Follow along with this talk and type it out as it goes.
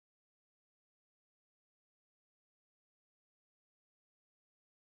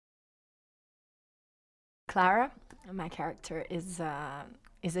Clara, my character, is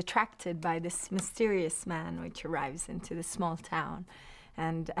attracted by this mysterious man which arrives into the small town,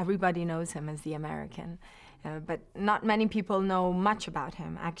 and everybody knows him as the American. But not many people know much about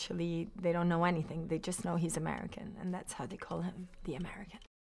him. Actually, they don't know anything. They just know he's American, and that's how they call him, the American.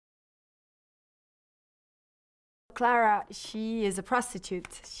 Clara, she is a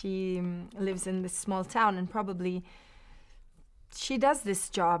prostitute. She lives in this small town, and probably she does this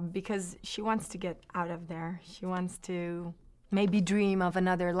job because she wants to get out of there. She wants to maybe dream of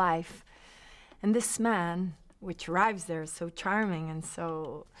another life. And this man, which arrives there, so charming and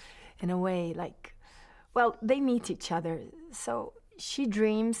so, in a way, like, well, they meet each other. So she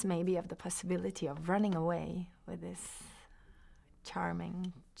dreams maybe of the possibility of running away with this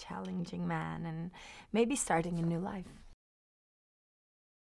charming, challenging man and maybe starting a new life.